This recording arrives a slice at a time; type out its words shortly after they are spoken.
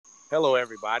Hello,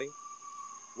 everybody.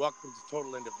 Welcome to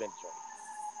Total Intervention.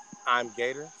 I'm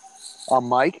Gator. I'm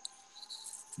Mike.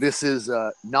 This is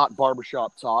not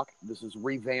barbershop talk. This is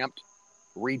revamped,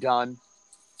 redone,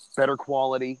 better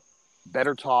quality,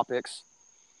 better topics.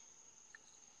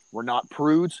 We're not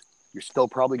prudes. You're still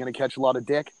probably going to catch a lot of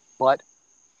dick, but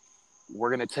we're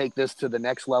going to take this to the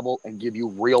next level and give you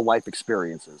real life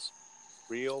experiences.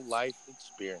 Real life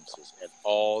experiences at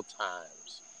all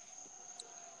times.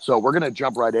 So we're going to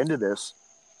jump right into this.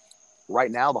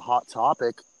 Right now, the hot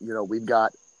topic, we've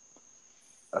got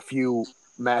a few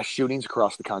mass shootings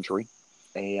across the country,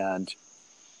 and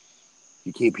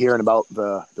you keep hearing about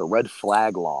the red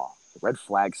flag law, the red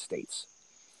flag states.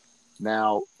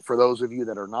 Now, for those of you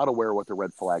that are not aware what the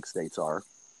red flag states are,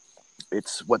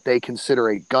 it's what they consider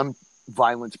a gun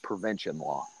violence prevention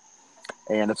law.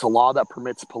 And it's a law that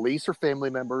permits police or family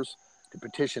members to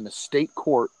petition a state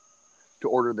court to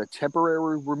order the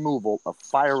temporary removal of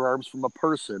firearms from a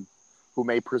person who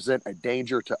may present a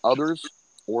danger to others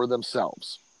or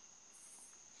themselves.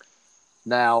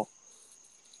 Now,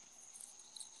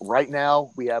 right now,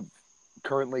 we have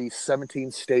currently 17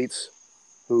 states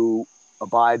who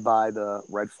abide by the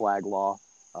red flag law.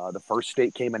 The first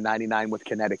state came in 99 with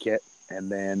Connecticut,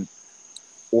 and then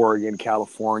Oregon,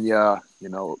 California,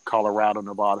 Colorado,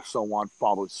 Nevada, so on,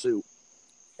 followed suit.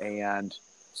 And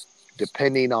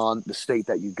depending on the state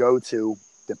that you go to,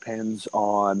 depends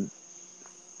on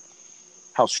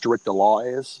how strict the law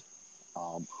is,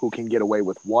 who can get away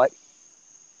with what.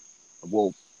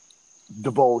 We'll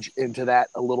divulge into that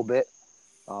a little bit.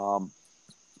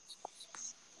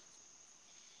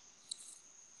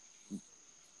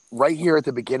 Right here at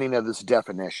the beginning of this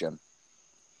definition,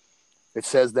 it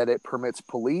says that it permits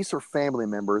police or family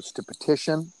members to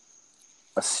petition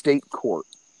a state court.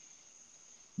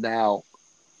 Now,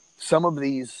 some of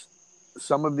these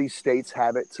states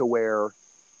have it to where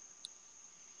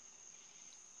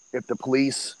if the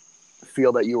police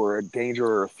feel that you are a danger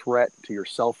or a threat to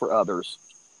yourself or others,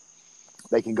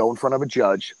 they can go in front of a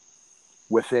judge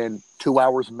within 2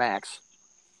 hours max.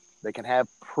 They can have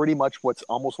pretty much what's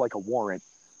almost like a warrant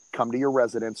come to your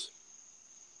residence,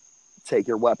 take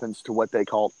your weapons to what they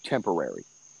call temporary.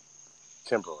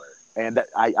 Temporary. And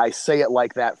I say it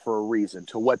like that for a reason,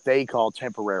 to what they call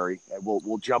temporary, and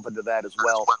we'll jump into that as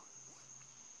well.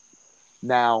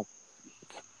 Now,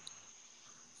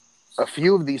 a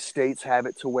few of these states have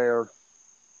it to where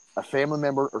a family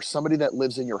member or somebody that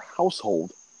lives in your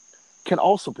household can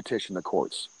also petition the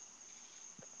courts.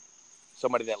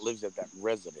 Somebody that lives at that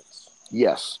residence.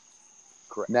 Yes.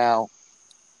 Correct. Now,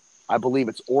 I believe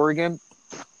it's Oregon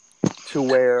to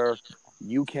where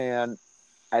you can,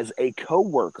 as a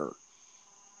coworker,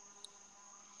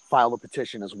 file a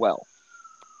petition as well.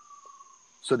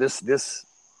 So this,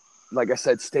 like I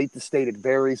said, state to state, it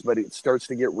varies, but it starts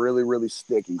to get really, really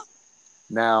sticky.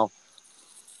 Now,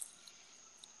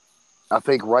 I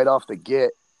think right off the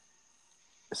get,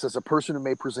 it says a person who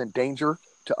may present danger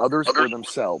to others or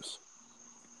themselves.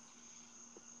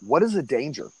 What is a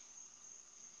danger?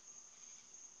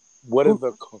 What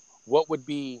would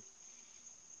be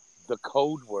the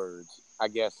code words, I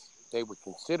guess, they would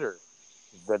consider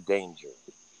the danger?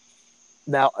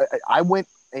 Now, I went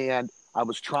and I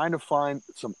was trying to find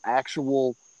some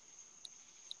actual,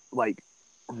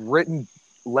 written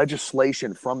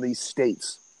legislation from these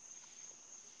states.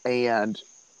 And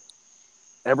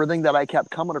everything that I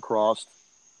kept coming across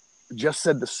just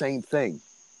said the same thing: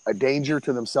 a danger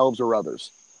to themselves or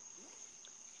others.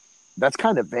 That's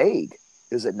kind of vague,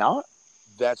 is it not?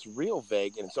 That's real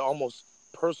vague, and it's almost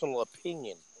personal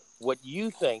opinion. What you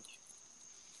think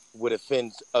would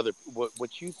offend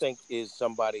what you think is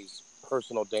somebody's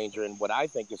personal danger, and what I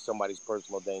think is somebody's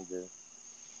personal danger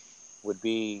would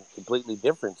be completely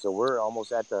different. So we're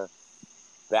almost at the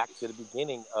back to the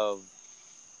beginning of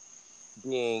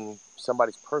being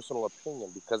somebody's personal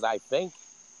opinion, because I think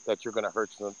that you're going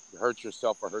to hurt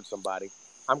yourself or hurt somebody.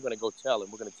 I'm going to go tell and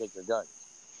we're going to take your guns.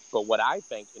 But what I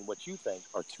think and what you think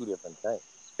are two different things.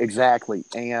 Exactly.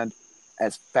 And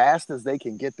as fast as they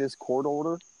can get this court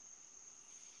order,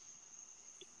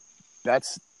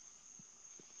 that's,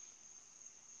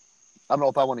 I don't know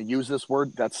if I want to use this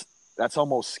word, that's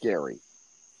almost scary.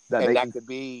 That could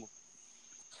be,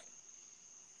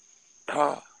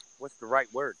 what's the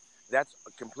right word? That's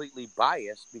completely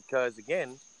biased, because,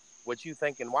 again, what you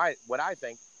think and what I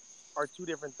think are two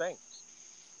different things.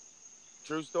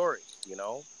 True story,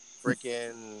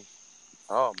 freaking,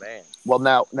 oh, man. Well,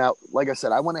 now, like I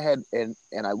said, I went ahead and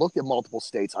I looked at multiple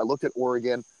states. I looked at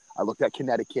Oregon, I looked at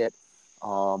Connecticut,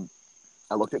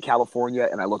 I looked at California,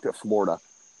 and I looked at Florida,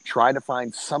 trying to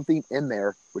find something in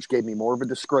there which gave me more of a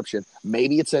description.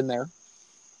 Maybe it's in there.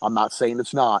 I'm not saying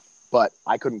it's not, but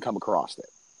I couldn't come across it.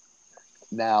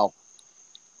 Now,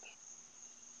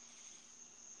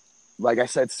 like I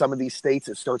said, some of these states,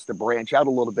 it starts to branch out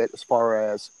a little bit as far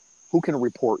as who can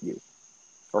report you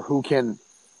or who can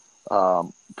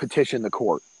petition the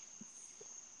court.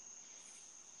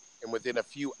 And within a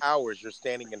few hours, you're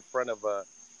standing in front of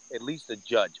at least a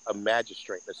judge, a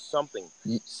magistrate, or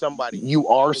somebody. You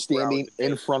are standing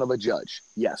in front of a judge.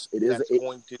 Yes, it is. That's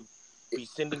going to be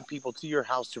sending people to your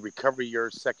house to recover your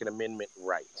Second Amendment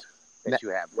right that you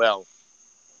have. Well,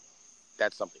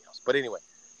 that's something else. But anyway,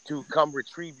 to come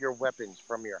retrieve your weapons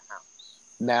from your house.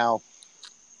 Now,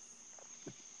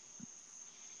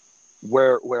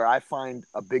 where I find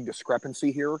a big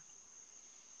discrepancy here,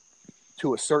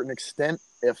 to a certain extent,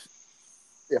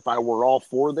 if I were all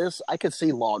for this, I could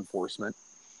see law enforcement.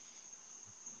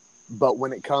 But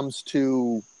when it comes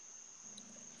to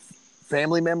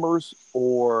family members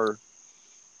or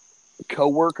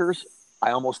co-workers,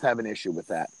 I almost have an issue with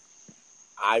that.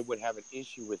 I would have an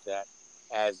issue with that,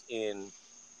 as in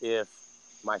if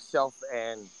myself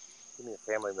and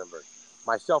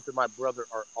my brother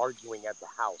are arguing at the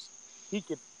house, he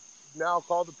could now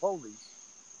call the police,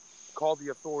 call the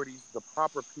authorities, the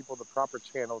proper people, the proper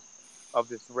channels of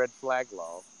this red flag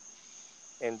law,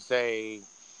 and say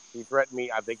he threatened me.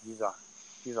 I think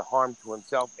he's a harm to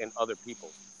himself and other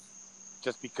people,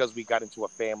 just because we got into a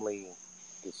family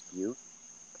dispute,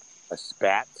 a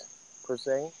spat per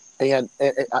se. And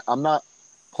I'm not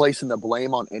placing the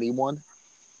blame on anyone,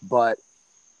 but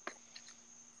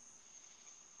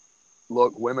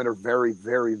look, women are very,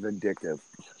 very vindictive,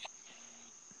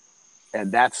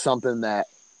 and that's something that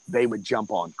they would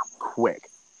jump on quick.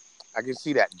 I can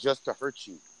see that, just to hurt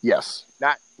you. Yes.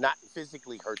 Not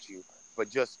physically hurt you, but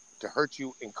just to hurt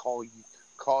you and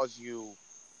cause you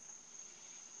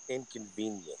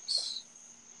inconvenience.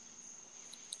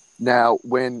 Now,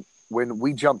 when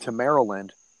we jumped to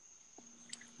Maryland,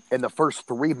 in the first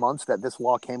 3 months that this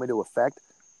law came into effect,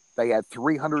 they had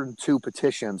 302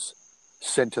 petitions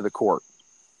sent to the court.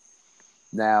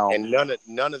 Now, and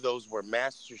none of those were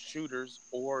mass shooters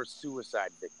or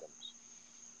suicide victims.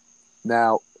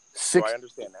 Now, so I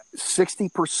understand that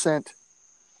 60%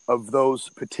 of those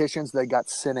petitions that got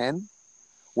sent in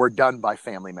were done by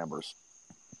family members.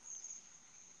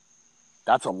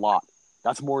 That's a lot.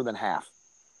 That's more than half.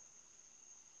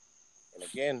 And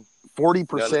again,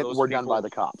 40% were done by the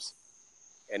cops.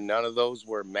 And none of those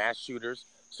were mass shooters.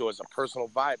 So it's a personal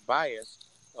bias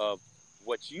of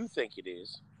what you think it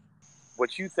is,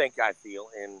 what you think I feel,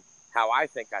 and how I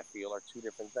think I feel are two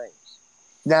different things.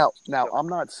 Now, I'm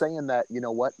not saying that, you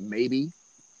know what, maybe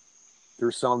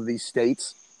through some of these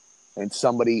states and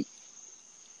somebody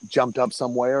jumped up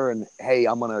somewhere and, hey,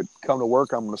 I'm going to come to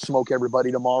work, I'm going to smoke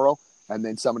everybody tomorrow, and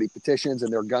then somebody petitions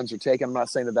and their guns are taken. I'm not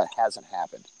saying that hasn't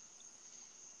happened.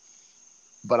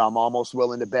 But I'm almost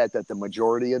willing to bet that the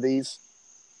majority of these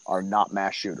are not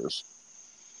mass shooters.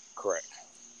 Correct.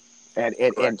 And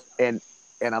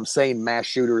I'm saying mass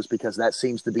shooters because that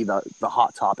seems to be the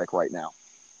hot topic right now.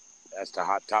 That's the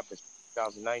hot topic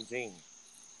 2019.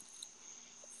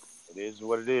 It is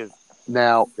what it is.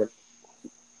 Now,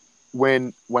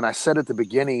 when I said at the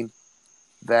beginning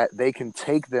that they can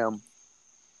take them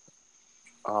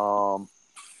for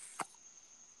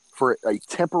a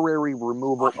temporary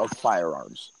removal of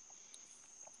firearms.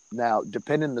 Now,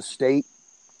 depending on the state,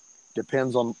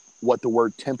 depends on what the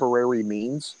word temporary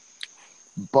means,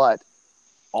 but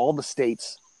all the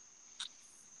states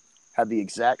have the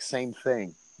exact same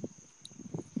thing.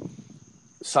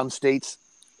 Some states,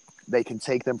 they can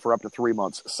take them for up to 3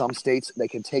 months. Some states, they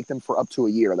can take them for up to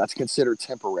a year. That's considered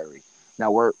temporary.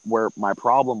 Now, where my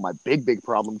big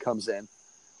problem comes in,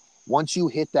 once you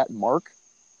hit that mark,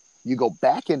 you go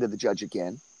back into the judge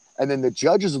again, and then the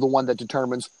judge is the one that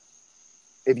determines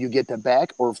if you get them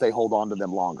back or if they hold on to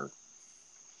them longer.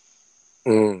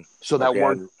 So that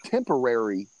word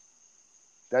temporary,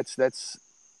 that's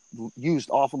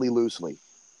used awfully loosely.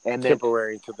 And then,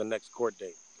 temporary to the next court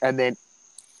date. And then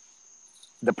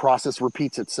the process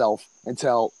repeats itself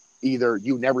until either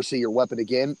you never see your weapon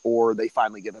again or they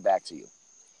finally give it back to you.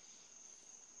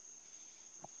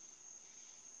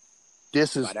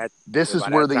 This is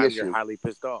where the issue. You're highly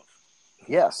pissed off.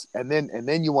 Yes, and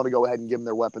then you want to go ahead and give them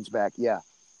their weapons back. Yeah.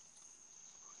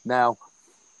 Now,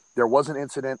 there was an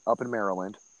incident up in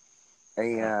Maryland,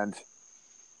 and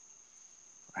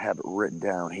I have it written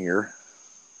down here.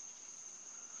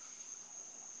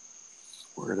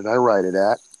 Where did I write it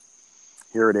at?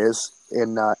 Here it is.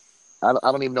 In I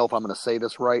don't even know if I'm going to say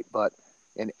this right, but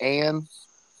in Anne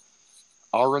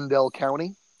Arundel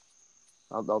County.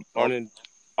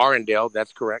 Arundel,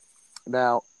 that's correct.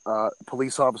 Now,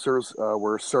 Police officers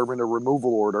were serving a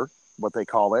removal order, what they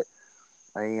call it,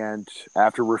 and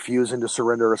after refusing to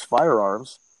surrender his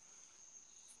firearms,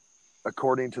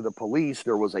 according to the police,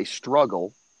 there was a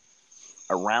struggle.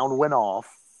 A round went off.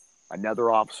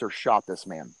 Another officer shot this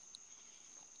man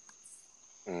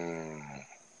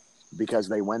because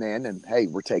they went in and, hey,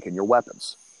 we're taking your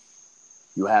weapons.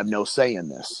 You have no say in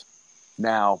this.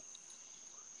 Now,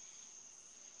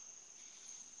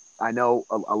 I know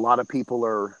a lot of people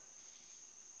are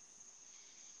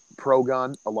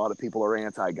pro-gun. A lot of people are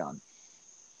anti-gun.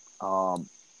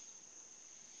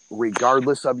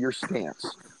 Regardless of your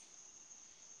stance,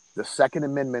 the Second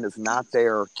Amendment is not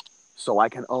there so I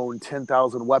can own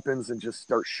 10,000 weapons and just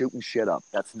start shooting shit up.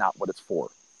 That's not what it's for.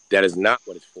 That is not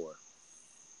what it's for.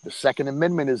 The Second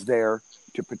Amendment is there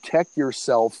to protect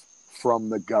yourself from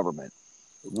the government.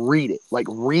 Read it. Like,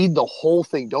 read the whole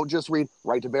thing. Don't just read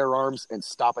right to bear arms and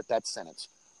stop at that sentence.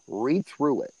 Read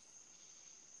through it.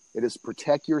 It is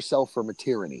protect yourself from a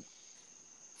tyranny,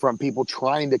 from people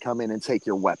trying to come in and take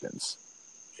your weapons.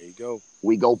 There you go.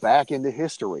 We go back into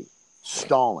history.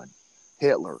 Stalin,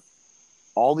 Hitler,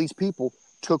 all these people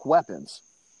took weapons.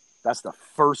 That's the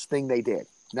first thing they did.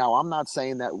 Now, I'm not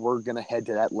saying that we're going to head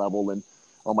to that level and,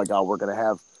 oh my God, we're going to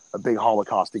have a big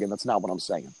Holocaust again. That's not what I'm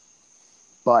saying.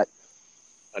 But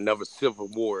another civil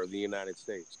war of the United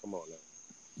States. Come on now.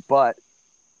 But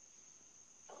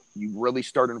you really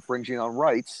start infringing on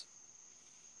rights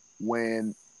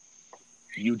when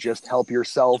you just help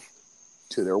yourself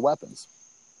to their weapons.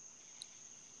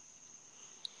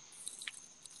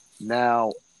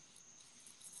 Now,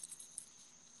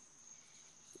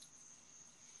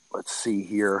 let's see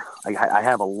here. I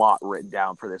have a lot written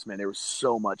down for this, man. There was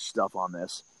so much stuff on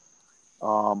this.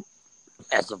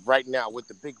 As of right now, with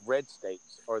the big red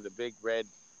states or the big red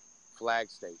flag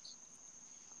states,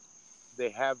 they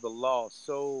have the law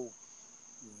so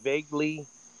vaguely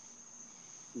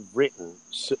written,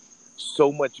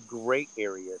 so much gray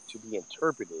area to be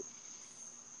interpreted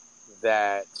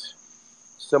that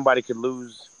somebody could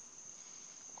lose.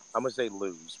 I'm going to say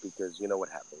lose because you know what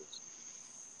happens.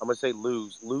 I'm going to say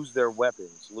lose their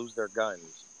weapons, lose their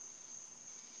guns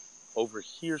over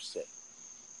hearsay,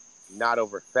 not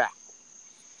over fact,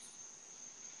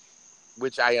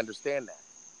 which I understand that.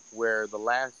 Where the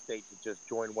last state to just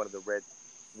join one of the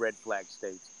red flag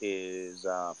states is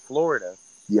Florida.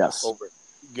 Yes. Over,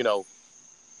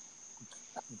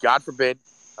 God forbid,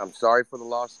 I'm sorry for the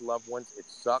loss of loved ones. It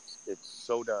sucks. It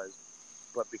so does.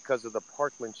 But because of the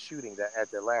Parkland shooting that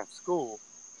at their last school,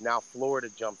 now Florida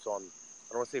jumps on.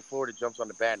 I don't want to say Florida jumps on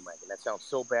the bandwagon. That sounds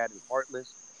so bad and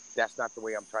heartless. That's not the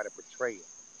way I'm trying to portray it.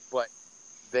 But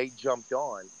they jumped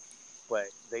on.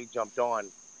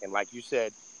 And like you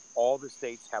said, all the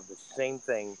states have the same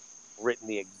thing written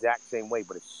the exact same way,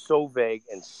 but it's so vague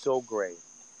and so gray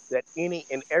that any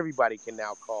and everybody can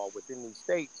now call within these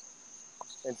states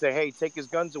and say, hey, take his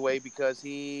guns away because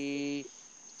he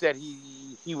said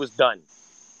he was done.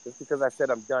 Just because I said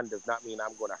I'm done does not mean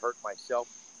I'm going to hurt myself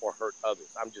or hurt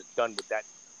others. I'm just done with that,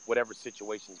 whatever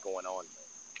situation's going on.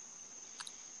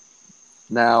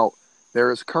 Now,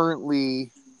 there is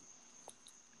currently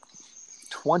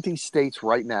 20 states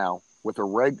right now with a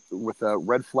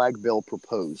red flag bill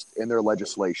proposed in their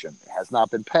legislation. It has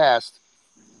not been passed,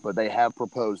 but they have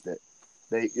proposed it.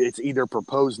 It's either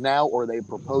proposed now or they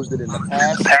proposed it in the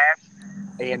past,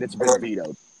 and it's been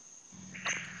vetoed.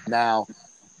 Now,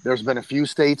 there's been a few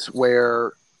states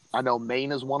where, I know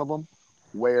Maine is one of them,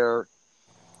 where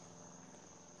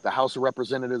the House of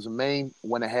Representatives of Maine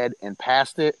went ahead and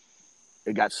passed it.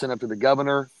 It got sent up to the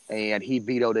governor, and he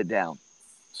vetoed it down.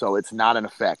 So it's not in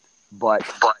effect. But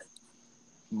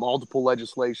multiple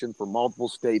legislation for multiple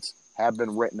states have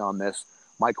been written on this.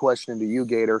 My question to you,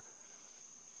 Gator,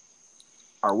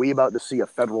 are we about to see a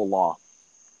federal law?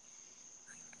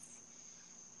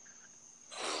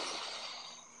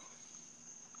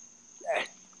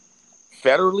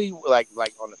 Federally, like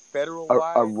on a federal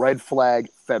a red flag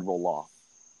federal law.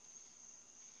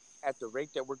 At the rate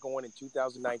that we're going in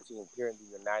 2019 here in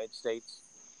the United States,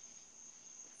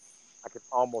 I could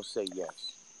almost say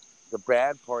yes. The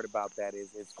bad part about that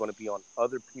is it's going to be on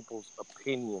other people's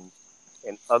opinions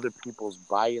and other people's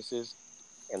biases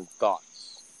and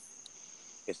thoughts.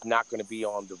 It's not going to be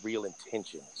on the real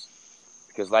intentions.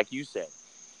 Because like you said,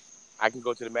 I can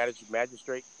go to the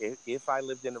magistrate if I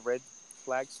lived in a red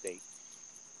flag state,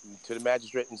 to the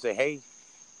magistrate and say, hey,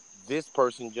 this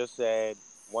person just said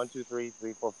 1, 2, 3,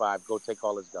 3, 4, 5, go take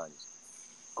all his guns.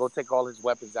 Go take all his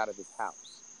weapons out of his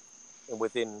house. And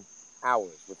within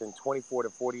hours, within 24 to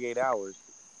 48 hours,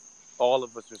 all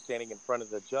of us are standing in front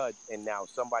of the judge, and now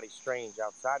somebody strange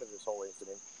outside of this whole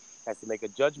incident has to make a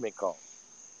judgment call.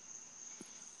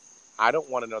 I don't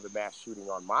want another mass shooting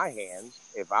on my hands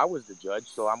if I was the judge.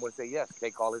 So I'm going to say, yes,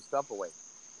 take all his stuff away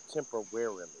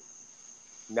temporarily.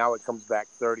 Now it comes back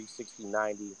 30, 60,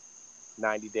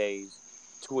 90 days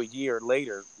to a year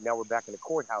later. Now we're back in the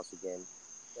courthouse again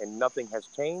and nothing has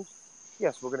changed.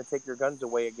 Yes, we're going to take your guns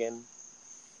away again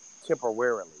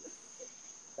temporarily.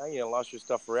 Now you lost your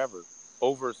stuff forever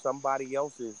over somebody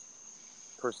else's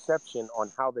perception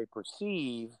on how they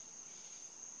perceive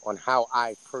on how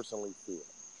I personally feel.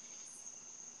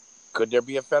 Could there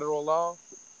be a federal law?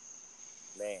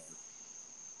 Man,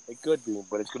 it could be,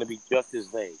 but it's going to be just as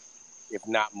vague, if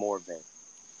not more vague.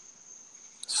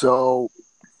 So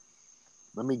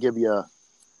let me give you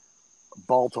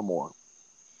Baltimore.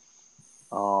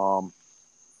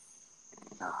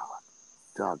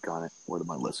 Doggone it. Where did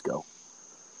my list go?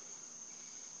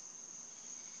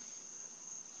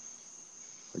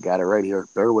 I got it right here.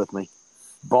 Bear with me.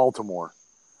 Baltimore,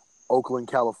 Oakland,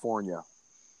 California,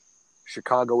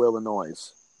 Chicago,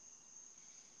 Illinois.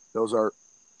 Those are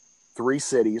 3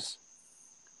 cities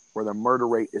where the murder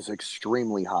rate is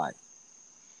extremely high.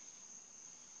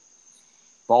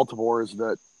 Baltimore is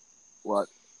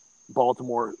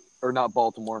Baltimore, or not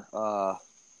Baltimore.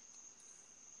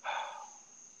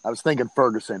 I was thinking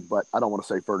Ferguson, but I don't want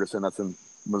to say Ferguson. That's in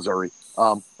Missouri.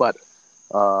 But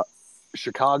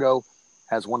Chicago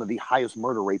has one of the highest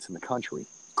murder rates in the country.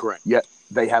 Correct. Yet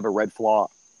they have a red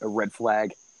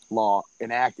flag law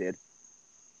enacted.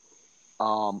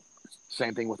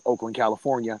 Same thing with Oakland,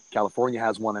 California. California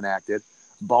has one enacted.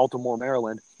 Baltimore,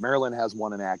 Maryland has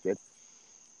one enacted.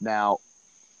 Now,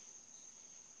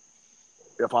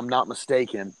 if I'm not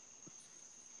mistaken,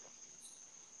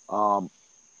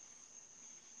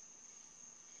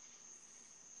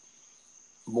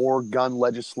 more gun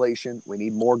legislation. We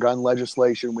need more gun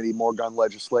legislation. We need more gun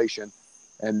legislation.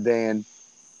 And then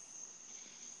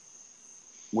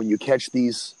when you catch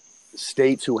these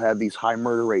states who have these high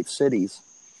murder rate cities,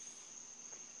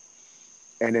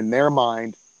 and in their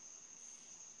mind,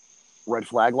 red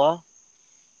flag law,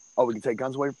 oh, we can take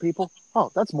guns away from people?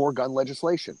 Oh, that's more gun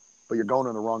legislation. But you're going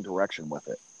in the wrong direction with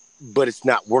it. But it's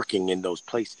not working in those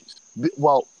places.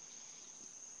 Well,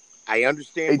 I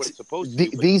understand what it's supposed to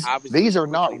do. These are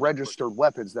not registered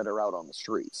weapons that are out on the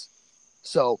streets.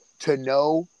 So to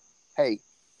know, hey,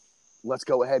 let's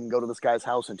go ahead and go to this guy's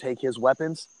house and take his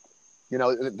weapons,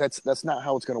 that's not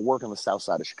how it's going to work on the south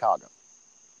side of Chicago.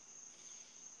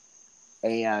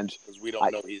 And because we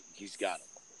don't know he's got them.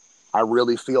 I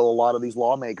really feel a lot of these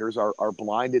lawmakers are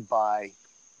blinded by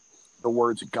the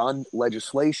words gun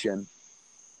legislation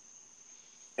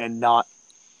and not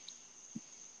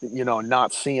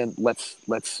seeing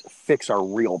let's fix our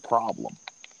real problem.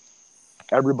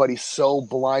 Everybody's so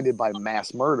blinded by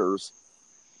mass murders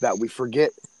that we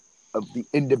forget of the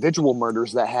individual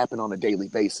murders that happen on a daily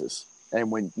basis.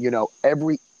 And when,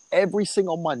 every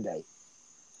single Monday,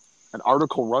 an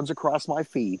article runs across my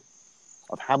feed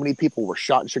of how many people were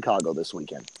shot in Chicago this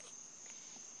weekend.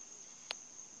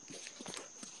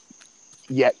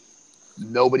 Yet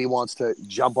nobody wants to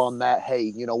jump on that. Hey,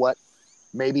 you know what?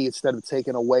 Maybe instead of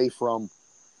taking away from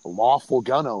lawful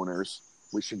gun owners,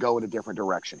 we should go in a different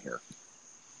direction here.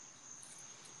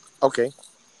 Okay.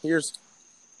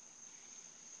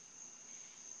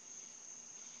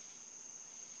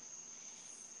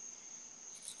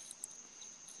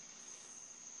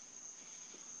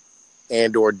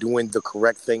 Or doing the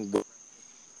correct thing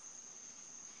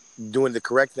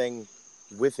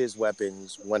with his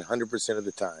weapons 100% of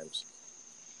the times.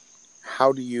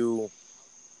 How do you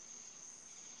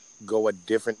go a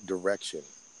different direction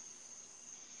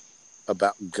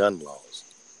about gun laws?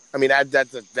 I mean,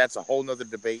 that's a whole nother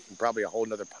debate and probably a whole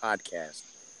nother podcast.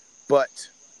 But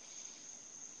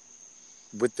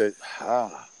with the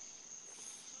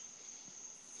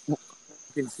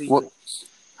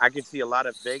I can see a lot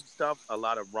of vague stuff, a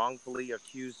lot of wrongfully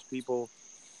accused people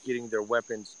getting their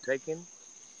weapons taken.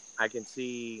 I can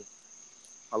see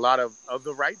a lot of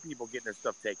the right people getting their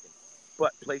stuff taken.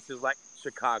 But places like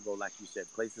Chicago, like you said,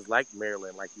 places like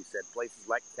Maryland, like you said, places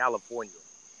like California,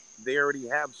 they already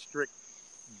have strict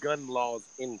gun laws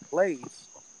in place,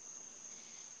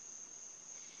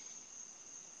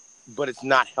 but it's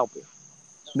not helping.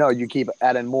 No, you keep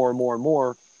adding more and more and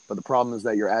more, but the problem is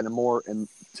that you're adding more, and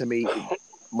to me,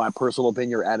 my personal opinion,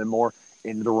 you're adding more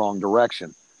into the wrong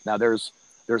direction. Now, there's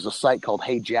a site called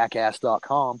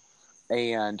HeyJackass.com,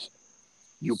 and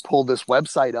you pull this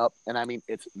website up, and I mean,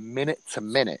 it's minute to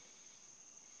minute.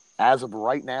 As of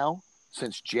right now,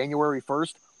 since January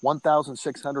 1st,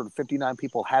 1,659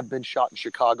 people have been shot in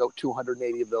Chicago.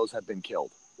 280 of those have been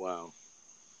killed. Wow.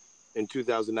 In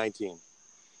 2019.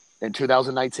 In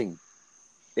 2019.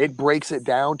 It breaks it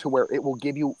down to where it will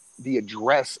give you the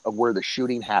address of where the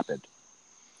shooting happened.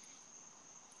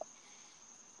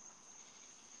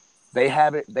 They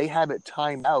have it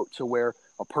timed out to where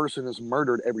a person is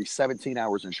murdered every 17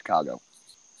 hours in Chicago.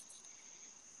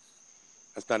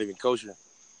 That's not even kosher.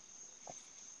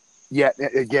 Yeah,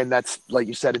 again, that's like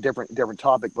you said, a different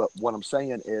topic. But what I'm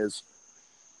saying is,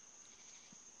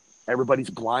 everybody's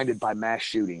blinded by mass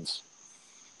shootings,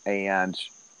 and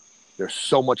there's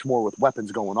so much more with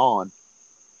weapons going on,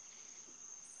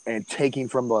 and taking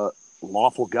from the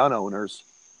lawful gun owners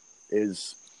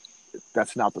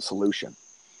that's not the solution.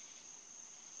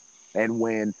 And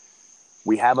when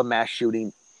we have a mass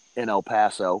shooting in El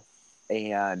Paso,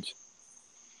 and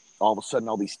all of a sudden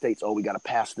all these states, oh, we got to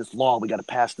pass this law,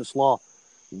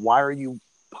 why are you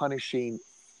punishing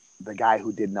the guy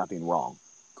who did nothing wrong?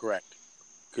 Correct.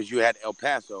 Because you had El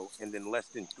Paso, and then less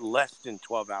than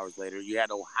 12 hours later, you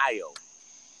had Ohio.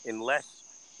 And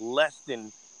less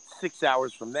than 6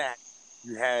 hours from that,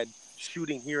 you had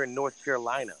shooting here in North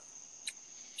Carolina.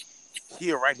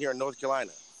 Right here in North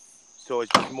Carolina. So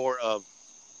it's just more of,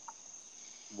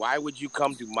 why would you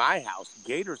come to my house,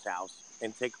 Gator's house,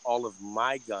 and take all of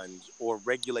my guns or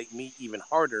regulate me even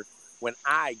harder when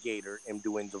I, Gator, am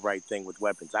doing the right thing with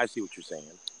weapons? I see what you're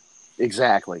saying.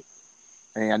 Exactly.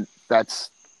 And that's,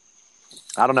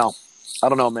 I don't know,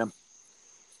 man.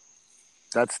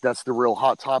 That's the real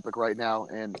hot topic right now.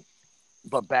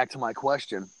 But back to my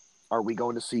question, are we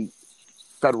going to see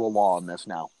federal law on this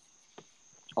now?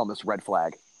 On this red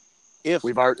flag? If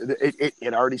We've already,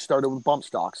 it already started with bump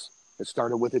stocks. It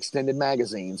started with extended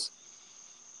magazines.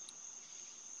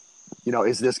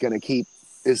 Is this going to keep?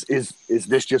 Is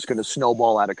this just going to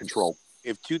snowball out of control?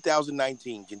 If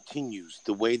 2019 continues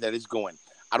the way that it's going,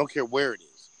 I don't care where it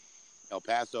is, El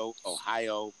Paso,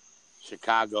 Ohio,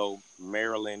 Chicago,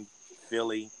 Maryland,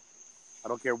 Philly, I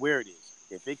don't care where it is.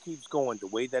 If it keeps going the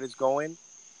way that it's going,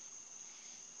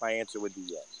 my answer would be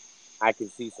yes. I can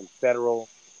see some federal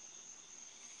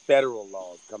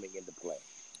laws coming into play.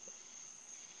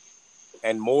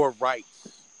 And more rights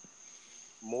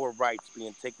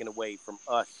being taken away from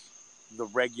us, the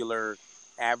regular,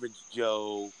 average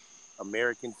Joe,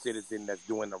 American citizen that's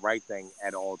doing the right thing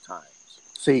at all times.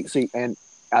 See, and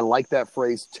I like that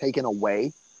phrase, taken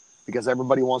away, because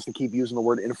everybody wants to keep using the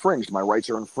word infringed. My rights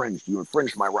are infringed. You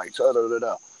infringed my rights.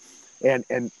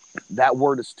 And that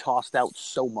word is tossed out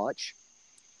so much.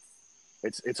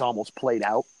 It's almost played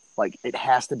out. Like, it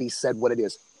has to be said what it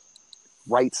is.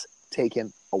 Rights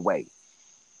taken away.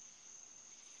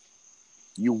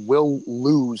 You will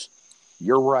lose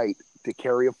your right to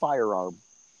carry a firearm.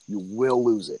 You will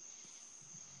lose it.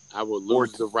 I will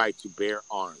lose the right to bear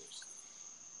arms.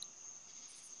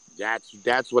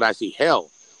 That's what I see. Hell,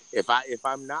 if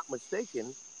I'm not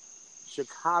mistaken,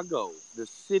 Chicago, the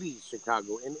city of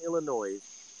Chicago in Illinois,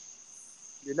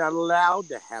 you're not allowed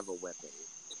to have a weapon.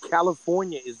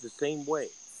 California is the same way.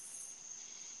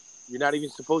 You're not even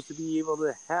supposed to be able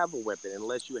to have a weapon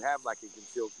unless you have like a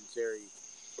concealed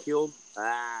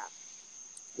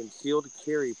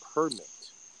carry permit.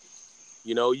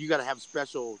 You got to have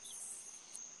special,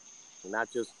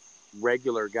 not just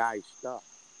regular guy stuff.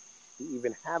 You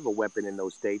even have a weapon in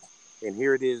those states, and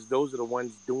here it is. Those are the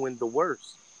ones doing the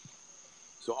worst.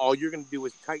 So all you're going to do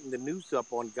is tighten the noose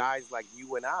up on guys like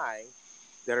you and I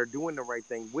that are doing the right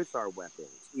thing with our weapons.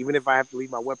 Even if I have to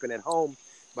leave my weapon at home,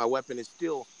 my weapon is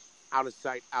still out of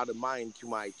sight, out of mind to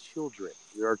my children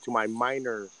or to my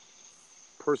minor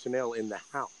personnel in the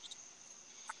house.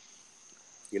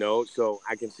 So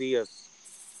I can see us,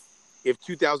 if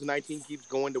 2019 keeps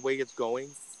going the way it's going,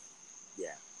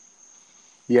 yeah.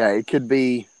 Yeah, it could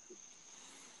be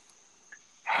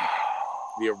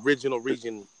the original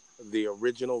reason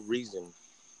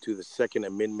to the Second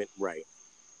Amendment right.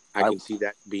 I can see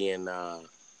that being I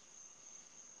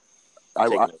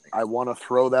want to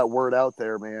throw that word out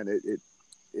there, man.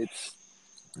 It's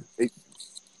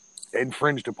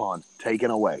infringed upon,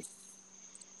 taken away.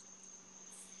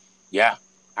 Yeah,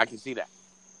 I can see that.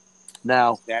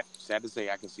 Now, sad to say,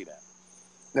 I can see that.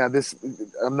 Now,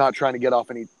 I'm not trying to get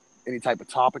off any type of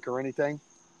topic or anything.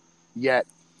 Yet,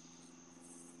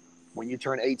 when you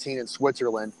turn 18 in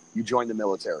Switzerland, you join the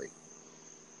military.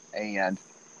 And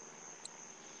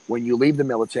when you leave the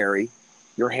military,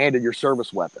 you're handed your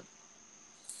service weapon.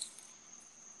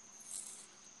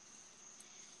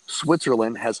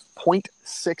 Switzerland has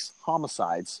 0.6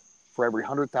 homicides for every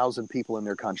 100,000 people in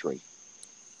their country.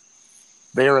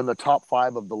 They are in the top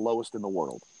 5 of the lowest in the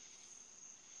world.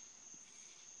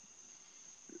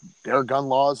 Their gun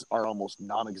laws are almost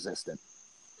non-existent.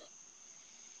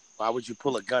 Why would you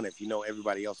pull a gun if you know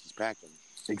everybody else is packing?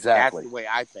 Exactly. That's the way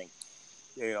I think.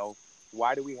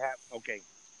 Why do we have... Okay,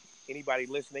 anybody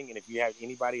listening, and if you have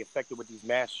anybody affected with these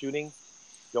mass shootings,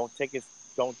 don't take this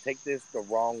the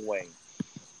wrong way.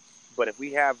 But if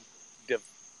we have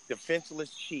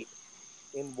defenseless sheep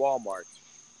in Walmart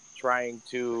trying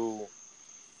to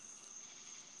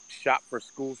shop for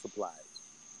school supplies,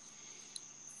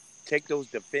 take those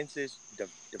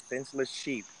defenseless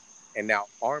sheep and now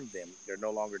arm them. They're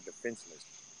no longer defenseless.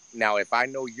 Now, if I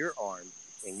know you're armed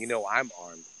and you know I'm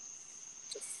armed,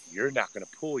 you're not going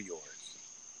to pull yours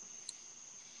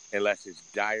unless it's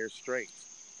dire straits.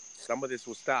 Some of this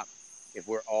will stop if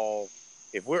we're all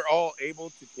able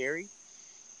to carry.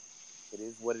 It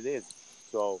is what it is.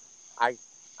 So I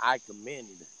commend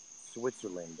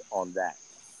Switzerland on that.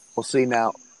 Well, see,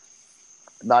 now,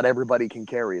 not everybody can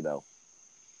carry, though.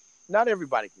 Not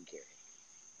everybody can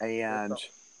carry. And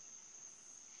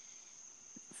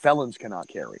felons cannot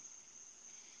carry.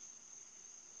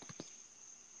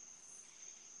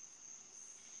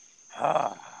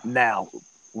 Now,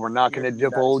 we're not going to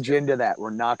divulge into that.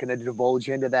 We're not going to divulge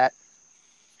into that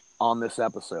on this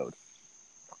episode.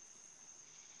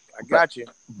 I got you.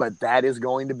 But that is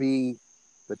going to be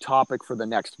the topic for the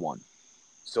next one.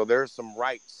 So there's some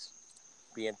rights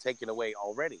being taken away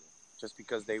already just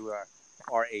because they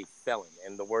are a felon.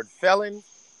 And the word felon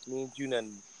means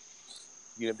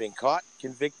you've been caught,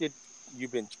 convicted,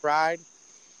 you've been tried,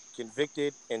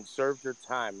 convicted, and served your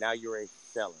time. Now you're a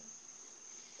felon.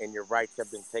 And your rights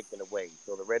have been taken away.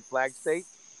 So the red flag state,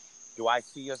 do I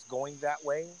see us going that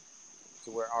way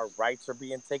to where our rights are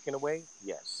being taken away?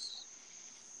 Yes.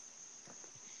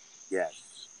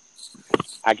 Yes.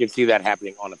 I can see that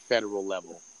happening on a federal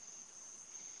level.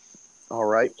 All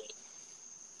right.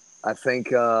 I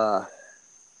think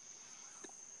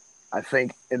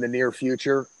in the near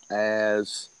future,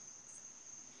 as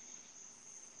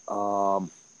more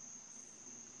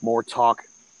talk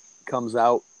comes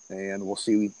out, and we'll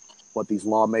see what these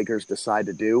lawmakers decide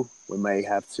to do, we may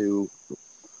have to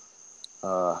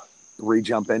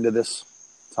re-jump into this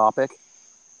topic.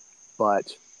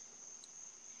 But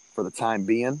for the time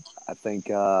being, I think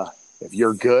if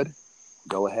you're good,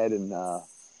 go ahead and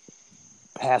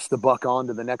pass the buck on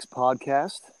to the next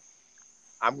podcast.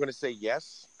 I'm going to say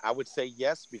yes. I would say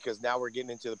yes because now we're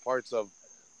getting into the parts of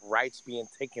rights being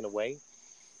taken away.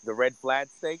 The red flag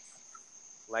states,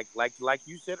 like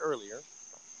you said earlier,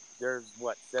 there's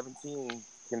 17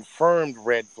 confirmed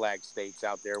red flag states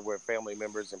out there where family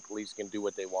members and police can do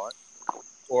what they want.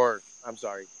 Or, I'm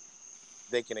sorry,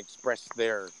 they can express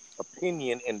their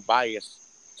opinion and bias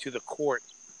to the court,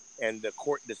 and the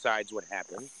court decides what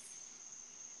happens.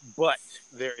 But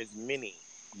there is many,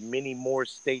 many more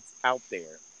states out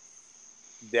there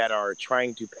that are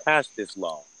trying to pass this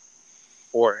law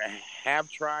or have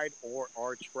tried or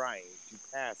are trying to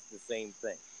pass the same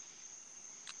thing.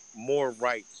 More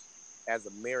rights as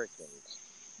Americans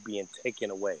being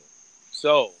taken away.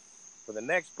 So, for the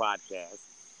next podcast,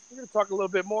 we're going to talk a little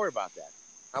bit more about that.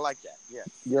 I like that, yes.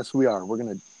 Yes, we are. We're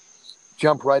going to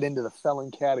jump right into the felon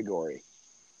category.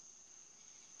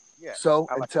 Yeah. So,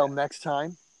 until next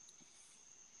time,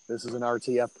 this is an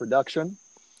RTF production.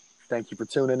 Thank you for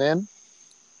tuning in.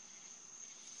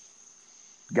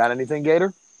 Got anything,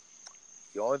 Gator?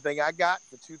 The only thing I got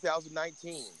for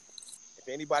 2019, if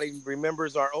anybody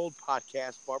remembers our old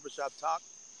podcast, Barbershop Talk,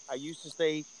 I used to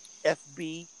say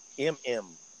FBMM.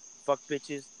 Fuck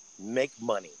bitches, make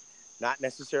money. Not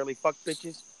necessarily fuck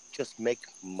bitches, just make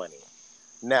money.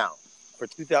 Now, for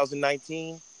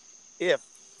 2019, if,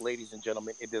 ladies and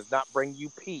gentlemen, it does not bring you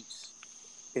peace,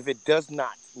 if it does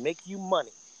not make you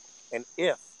money, and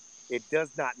if it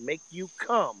does not make you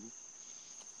come,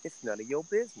 it's none of your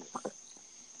business.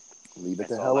 Leave it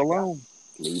the hell alone.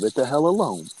 Leave it the hell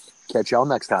alone. Catch y'all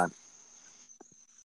next time.